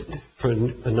for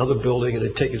another building, and it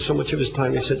had taken so much of his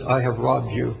time. He said, I have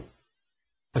robbed you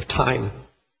of time.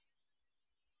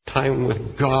 Time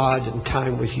with God and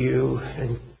time with you.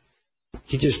 And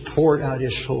he just poured out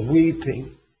his soul,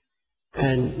 weeping.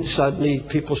 And suddenly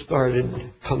people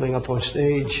started coming up on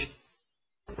stage.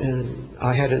 And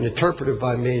I had an interpreter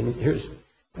by me, and here's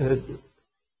the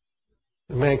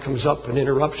man comes up and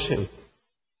interrupts him.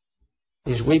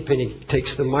 He's weeping. He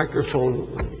takes the microphone.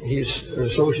 He's an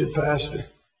associate pastor.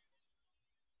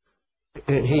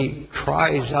 And he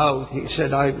cries out. He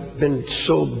said, I've been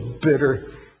so bitter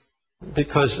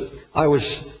because I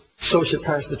was associate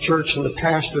pastor of the church, and the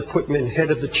pastor put me in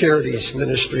head of the charities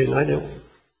ministry, and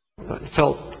I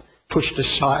felt pushed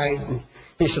aside. And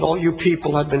he said, all you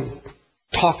people I've been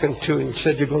talking to and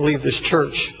said you're going to leave this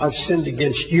church, I've sinned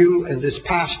against you and this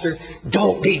pastor.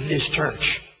 Don't leave this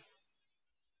church.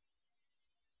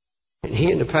 And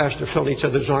he and the pastor felt each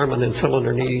other's arm and then fell on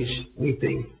their knees,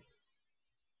 weeping.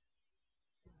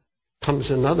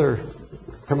 Comes a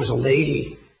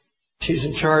lady. She's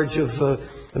in charge of a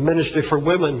ministry for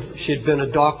women. She had been a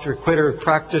doctor, quit her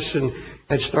practice, and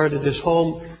had started this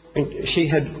home. And she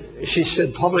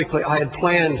said publicly, I had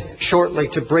planned shortly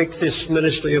to break this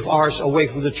ministry of ours away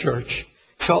from the church.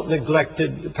 Felt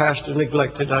neglected. The pastor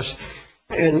neglected us.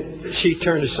 And she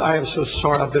turned and said, I am so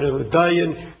sorry, I've been in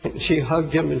rebellion. And she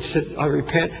hugged him and said, I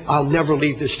repent. I'll never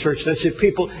leave this church. And I said,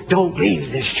 people, don't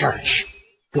leave this church.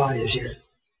 God is here.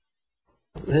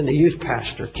 And then the youth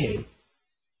pastor came.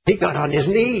 He got on his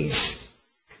knees.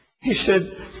 He said,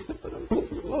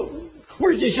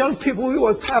 where's these young people? We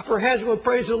want to clap our hands, we want to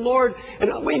praise the Lord.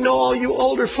 And we know all you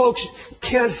older folks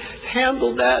can't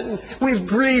handle that. And we've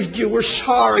grieved you. We're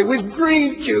sorry. We've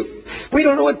grieved you. We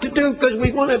don't know what to do because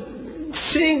we want to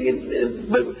sing,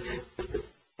 but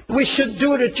we should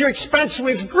do it at your expense.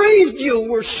 We've grieved you.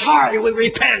 We're sorry. We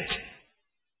repent.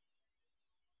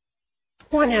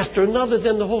 One after another,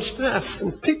 then the whole staff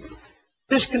and people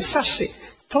just confessing.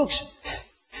 Folks,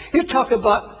 we talk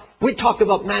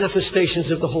about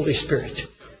manifestations of the Holy Spirit.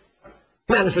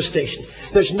 Manifestation.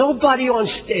 There's nobody on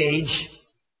stage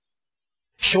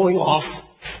showing off.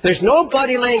 There's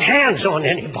nobody laying hands on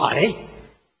anybody.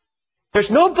 There's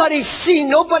nobody seen.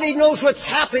 Nobody knows what's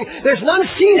happening. There's an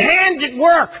unseen hand at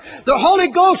work. The Holy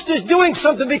Ghost is doing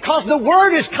something because the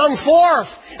Word has come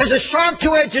forth as a sharp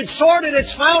two-edged sword, and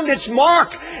it's found its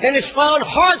mark, and it's found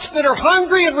hearts that are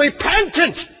hungry and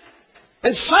repentant.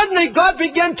 And suddenly God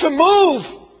began to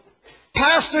move.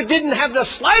 Pastor didn't have the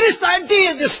slightest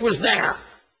idea this was there.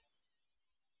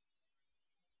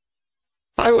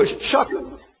 I was shocked.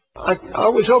 I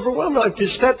was overwhelmed. I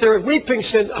just sat there weeping,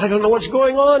 said, I don't know what's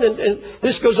going on. And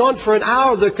this goes on for an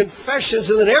hour, the confessions,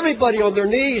 and then everybody on their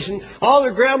knees, and all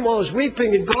their grandmas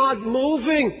weeping, and God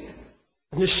moving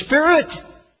in the Spirit.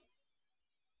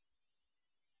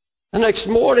 The next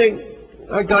morning,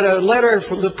 I got a letter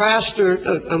from the pastor,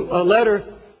 a letter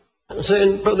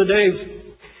saying, Brother Dave,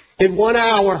 in 1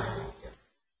 hour,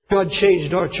 God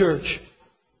changed our church.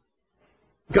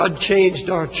 God changed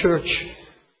our church.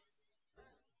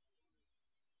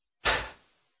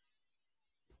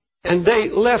 And they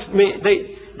left me,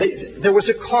 there was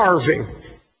a carving.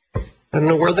 I don't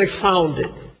know where they found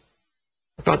it.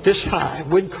 About this high,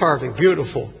 wood carving,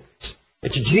 beautiful.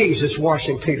 It's Jesus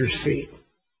washing Peter's feet.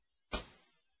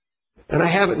 And I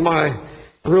have it in my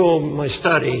room, my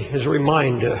study, as a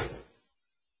reminder.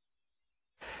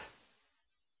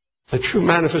 The true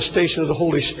manifestation of the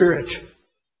Holy Spirit.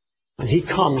 When He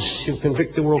comes to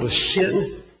convict the world of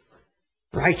sin,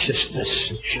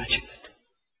 righteousness, and judgment.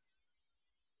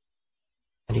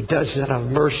 And He does that out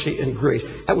of mercy and grace.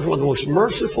 That was one of the most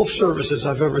merciful services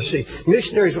I've ever seen.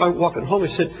 Missionaries were walking home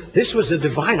and said, this was a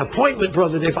divine appointment,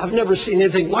 Brother Dave. I've never seen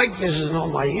anything like this in all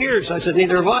my years. I said,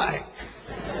 neither have I.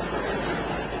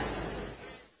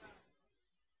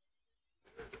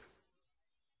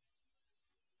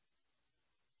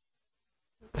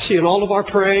 See, in all of our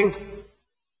praying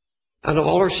and of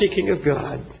all our seeking of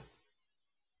God,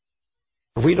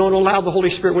 if we don't allow the Holy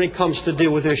Spirit when He comes to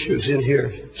deal with issues in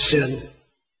here, sin,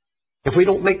 if we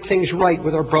don't make things right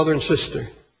with our brother and sister,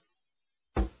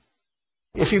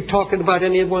 if if you're talking about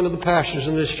any one of the pastors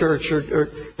in this church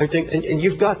and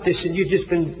you've got this and you've just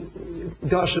been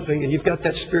gossiping and you've got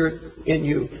that spirit in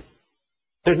you,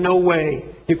 there's no way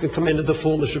you can come into the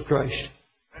fullness of Christ.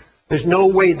 There's no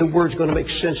way the word's going to make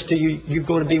sense to you. You're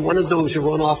going to be one of those who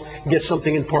run off and get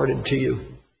something imparted to you.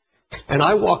 And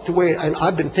I walked away, and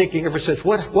I've been thinking ever since,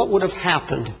 what would have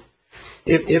happened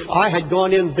if I had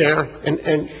gone in there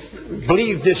and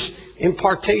believed this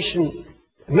impartation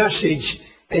message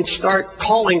and start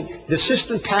calling the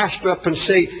assistant pastor up and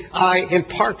say, I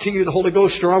impart to you the Holy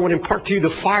Ghost, or I want to impart to you the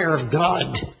fire of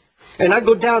God. And I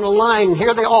go down the line, and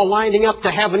here they're all lining up to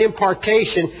have an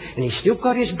impartation, and he's still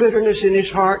got his bitterness in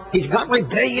his heart. He's got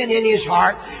rebellion in his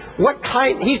heart. What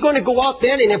kind? He's going to go out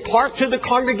then and impart to the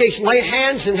congregation, lay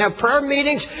hands and have prayer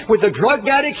meetings with the drug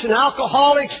addicts and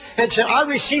alcoholics, and say, I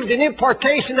received an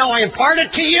impartation, now I impart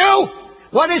it to you.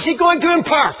 What is he going to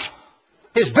impart?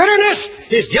 His bitterness,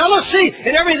 his jealousy,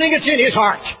 and everything that's in his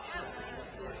heart.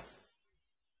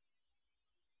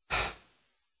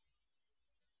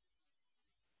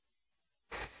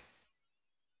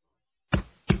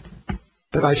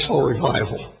 But I saw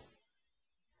revival.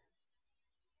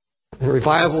 And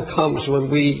revival comes when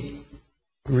we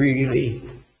really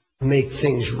make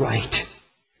things right.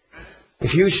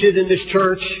 If you sit in this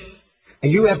church and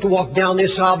you have to walk down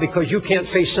this aisle because you can't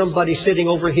face somebody sitting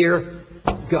over here,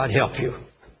 God help you.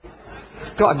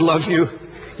 God loves you.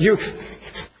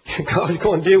 God's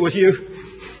going to deal with you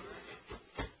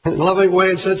in a loving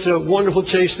way. It's such a wonderful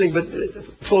chastening. But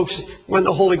folks, when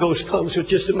the Holy Ghost comes, it's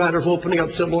just a matter of opening up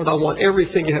and saying, Lord, I want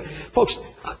everything you have. Folks,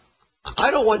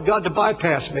 I don't want God to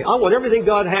bypass me. I want everything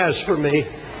God has for me.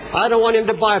 I don't want Him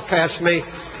to bypass me.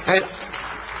 And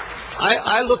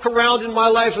I look around in my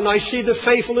life and I see the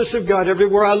faithfulness of God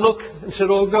everywhere I look and said,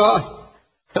 oh God,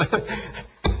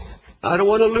 I don't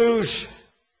want to lose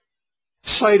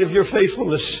sight of your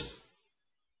faithfulness.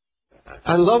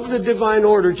 I love the divine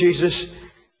order, Jesus.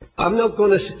 I'm not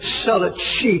going to sell it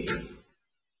cheap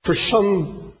for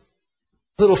some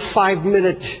little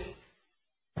 5-minute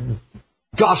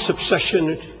gossip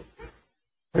session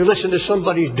or listen to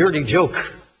somebody's dirty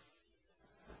joke.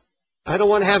 I don't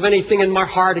want to have anything in my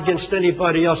heart against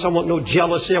anybody else. I want no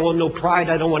jealousy. I want no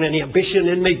pride. I don't want any ambition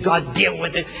in me. God, deal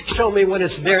with it. Show me when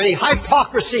it's there. Any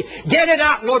hypocrisy, get it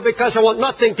out, Lord, because I want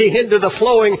nothing to hinder the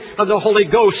flowing of the Holy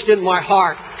Ghost in my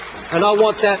heart. And I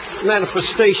want that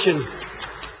manifestation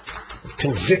of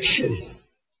conviction.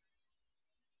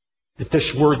 That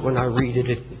this word, when I read it,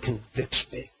 it convicts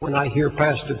me. When I hear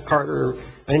Pastor Carter or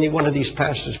any one of these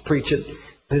pastors preach it,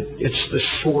 it's the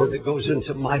sword that goes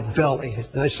into my belly.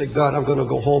 And I say, God, I'm going to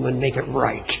go home and make it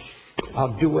right.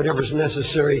 I'll do whatever's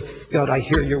necessary. God, I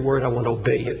hear your word. I want to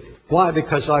obey it. Why?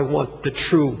 Because I want the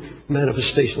true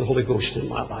manifestation of the Holy Ghost in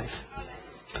my life.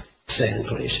 Stand,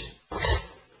 please.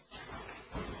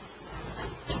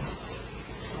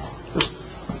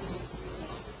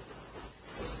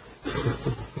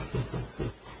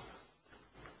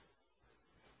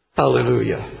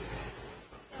 Hallelujah.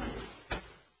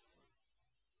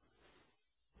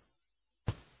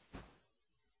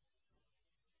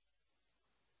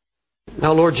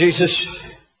 Now, Lord Jesus,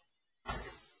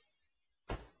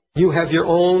 you have your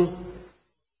own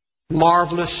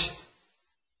marvelous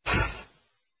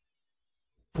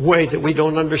way that we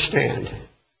don't understand.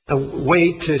 A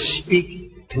way to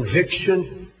speak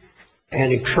conviction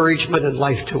and encouragement and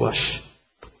life to us.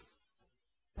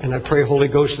 And I pray, Holy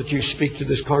Ghost, that you speak to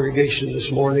this congregation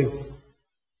this morning.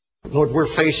 Lord, we're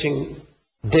facing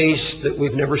days that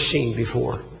we've never seen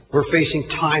before. We're facing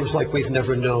times like we've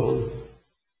never known.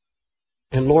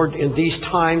 And Lord, in these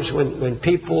times when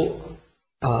people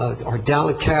are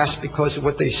downcast because of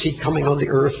what they see coming on the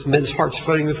earth, men's hearts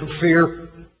filling with fear,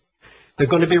 they're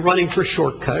going to be running for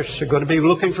shortcuts. They're going to be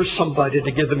looking for somebody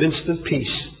to give them instant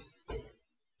peace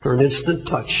or an instant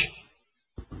touch.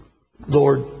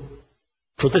 Lord,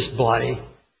 for this body,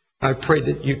 I pray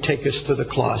that you take us to the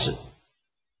closet.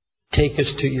 Take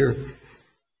us to your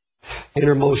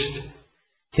innermost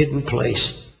hidden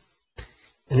place.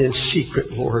 And in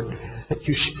secret, Lord, that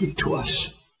you speak to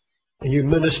us and you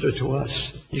minister to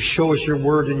us. You show us your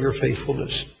word and your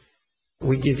faithfulness.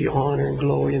 We give you honor and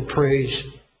glory and praise.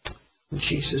 In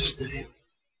Jesus' name,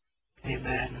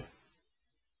 amen.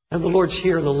 And the Lord's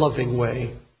here in a loving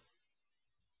way.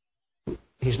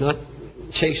 He's not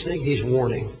chastening, he's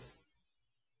warning.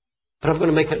 And I'm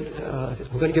going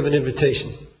to give an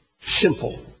invitation.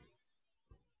 Simple.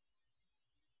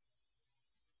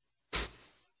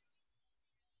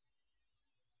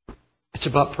 It's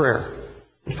about prayer.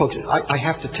 And folks, I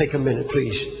have to take a minute,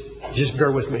 please. Just bear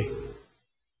with me.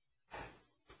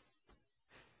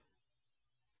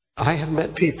 I have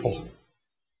met people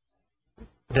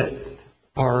that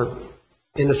are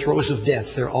in the throes of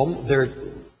death. They're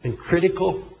in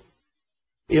critical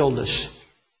illness.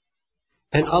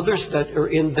 And others that are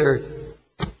in their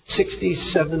 60s,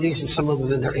 70s, and some of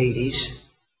them in their 80s.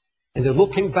 And they're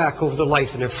looking back over their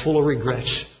life and they're full of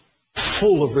regrets.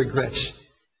 Full of regrets.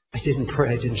 I didn't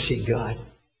pray. I didn't see God.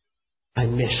 I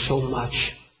missed so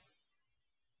much.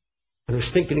 And I was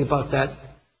thinking about that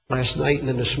last night and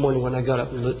then this morning when I got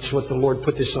up. And that's what the Lord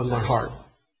put this on my heart.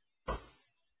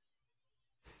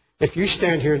 If you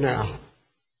stand here now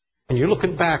and you're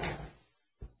looking back,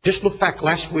 just look back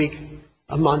last week,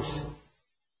 a month,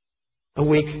 a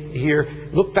week, a year,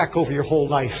 look back over your whole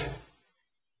life.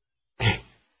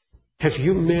 Have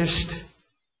you missed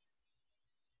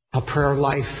a prayer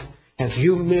life? Have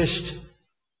you missed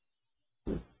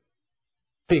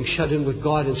being shut in with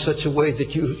God in such a way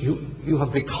that you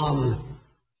have become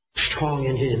strong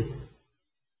in Him?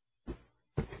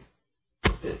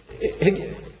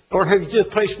 Or have you to a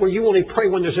place where you only pray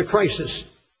when there's a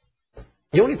crisis?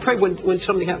 You only pray when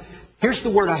something happens. Here's the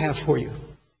word I have for you.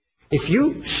 If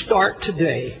you start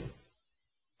today,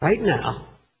 right now,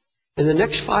 in the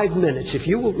next 5 minutes, if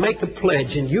you will make a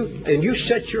pledge and you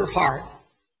set your heart,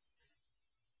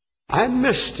 I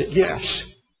missed it,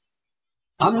 yes.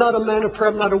 I'm not a man of prayer.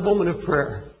 I'm not a woman of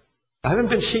prayer. I haven't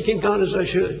been seeking God as I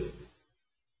should.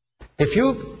 If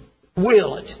you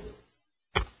will it,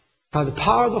 by the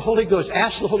power of the Holy Ghost,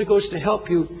 ask the Holy Ghost to help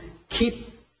you keep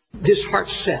this heart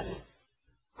set.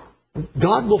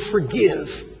 God will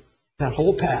forgive that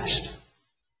whole past.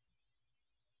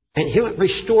 And He'll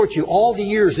restore to you all the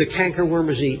years the cankerworm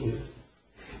has eaten.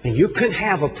 And you can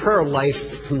have a prayer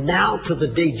life from now to the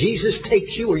day Jesus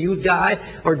takes you or you die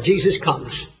or Jesus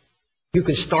comes. You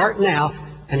can start now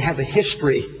and have a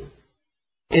history.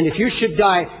 And if you should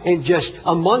die in just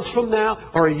a month from now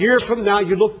or a year from now,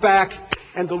 you look back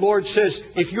and the Lord says,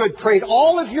 if you had prayed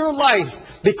all of your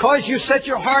life because you set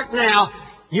your heart now,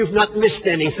 you've not missed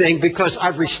anything because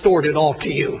I've restored it all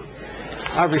to you.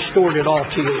 I've restored it all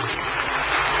to you.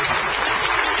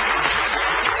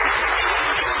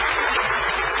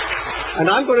 And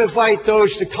I'm going to invite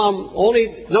those to come, only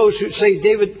those who say,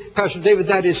 David, Pastor David,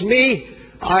 that is me.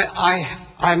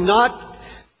 I'm not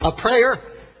a prayer.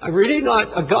 I'm really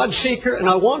not a God seeker, and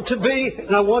I want to be,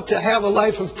 and I want to have a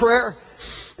life of prayer.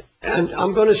 And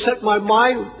I'm going to set my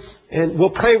mind, and we'll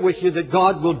pray with you that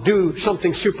God will do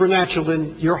something supernatural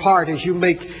in your heart as you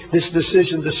make this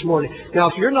decision this morning. Now,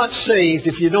 if you're not saved,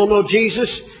 if you don't know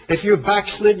Jesus, if you're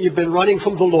backslidden, you've been running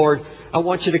from the Lord, I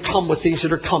want you to come with these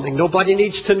that are coming. Nobody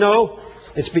needs to know.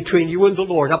 It's between you and the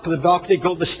Lord. Up in the balcony,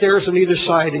 go to the stairs on either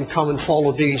side and come and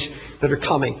follow these that are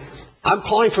coming. I'm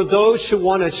calling for those who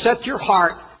want to set your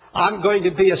heart. I'm going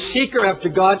to be a seeker after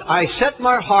God. I set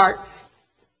my heart,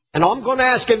 and I'm going to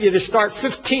ask of you to start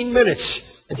 15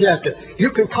 minutes. If you have to, you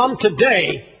can come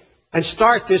today and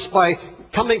start this by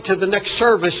coming to the next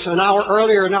service an hour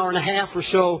earlier, an hour and a half or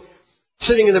so,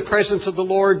 sitting in the presence of the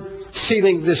Lord,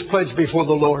 sealing this pledge before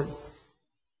the Lord.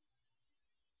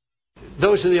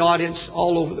 Those in the audience,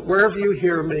 all over, wherever you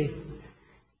hear me,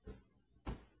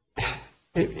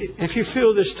 if you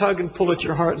feel this tug and pull at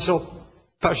your heart, and so,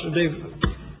 Pastor Dave,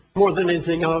 more than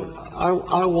anything,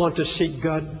 I want to seek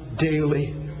God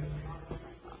daily.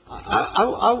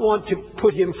 I want to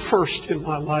put Him first in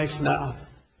my life now.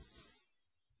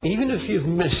 Even if you've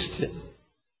missed it.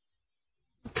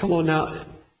 Come on now.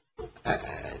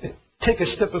 Take a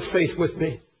step of faith with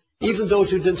me. Even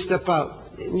those who didn't step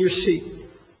out in your seat.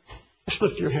 Just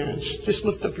lift your hands. Just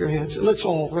lift up your hands. And let's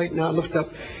all right now lift up.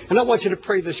 And I want you to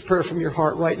pray this prayer from your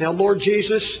heart right now. Lord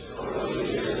Jesus,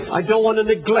 I don't want to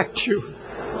neglect you.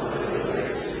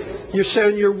 You say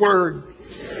in your word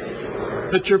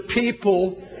that your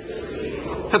people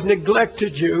have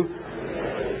neglected you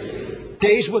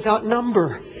days without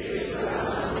number.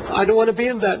 I don't want to be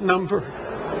in that number.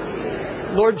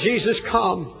 Lord Jesus,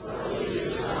 come.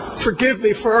 Forgive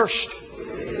me first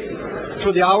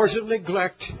for the hours of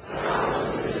neglect.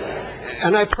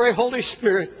 And I pray, Holy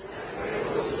Spirit,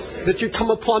 that you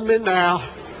come upon me now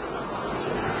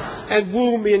and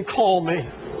woo me and call me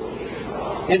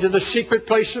into the secret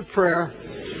place of prayer.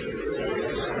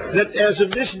 That as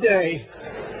of this day,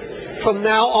 from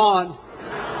now on,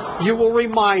 you will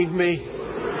remind me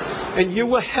and you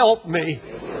will help me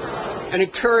and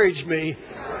encourage me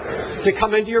to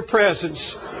come into your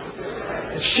presence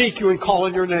and seek you and call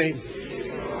on your name.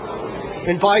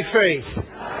 And by faith,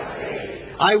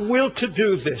 I will to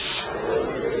do this.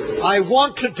 I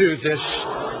want to do this,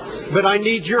 but I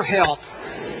need your help.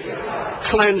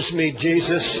 Cleanse me,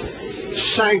 Jesus.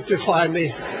 Sanctify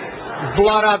me.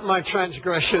 Blot out my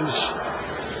transgressions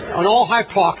and all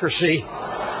hypocrisy.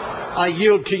 I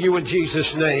yield to you in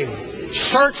Jesus' name.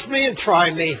 Search me and try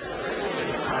me.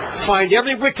 Find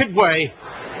every wicked way.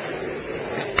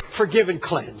 Forgive and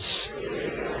cleanse.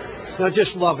 Now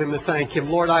just love him and thank him.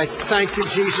 Lord, I thank you,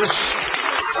 Jesus.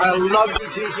 I love you,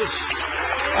 Jesus.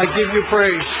 I give you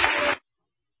praise.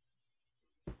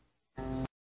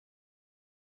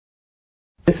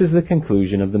 This is the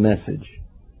conclusion of the message.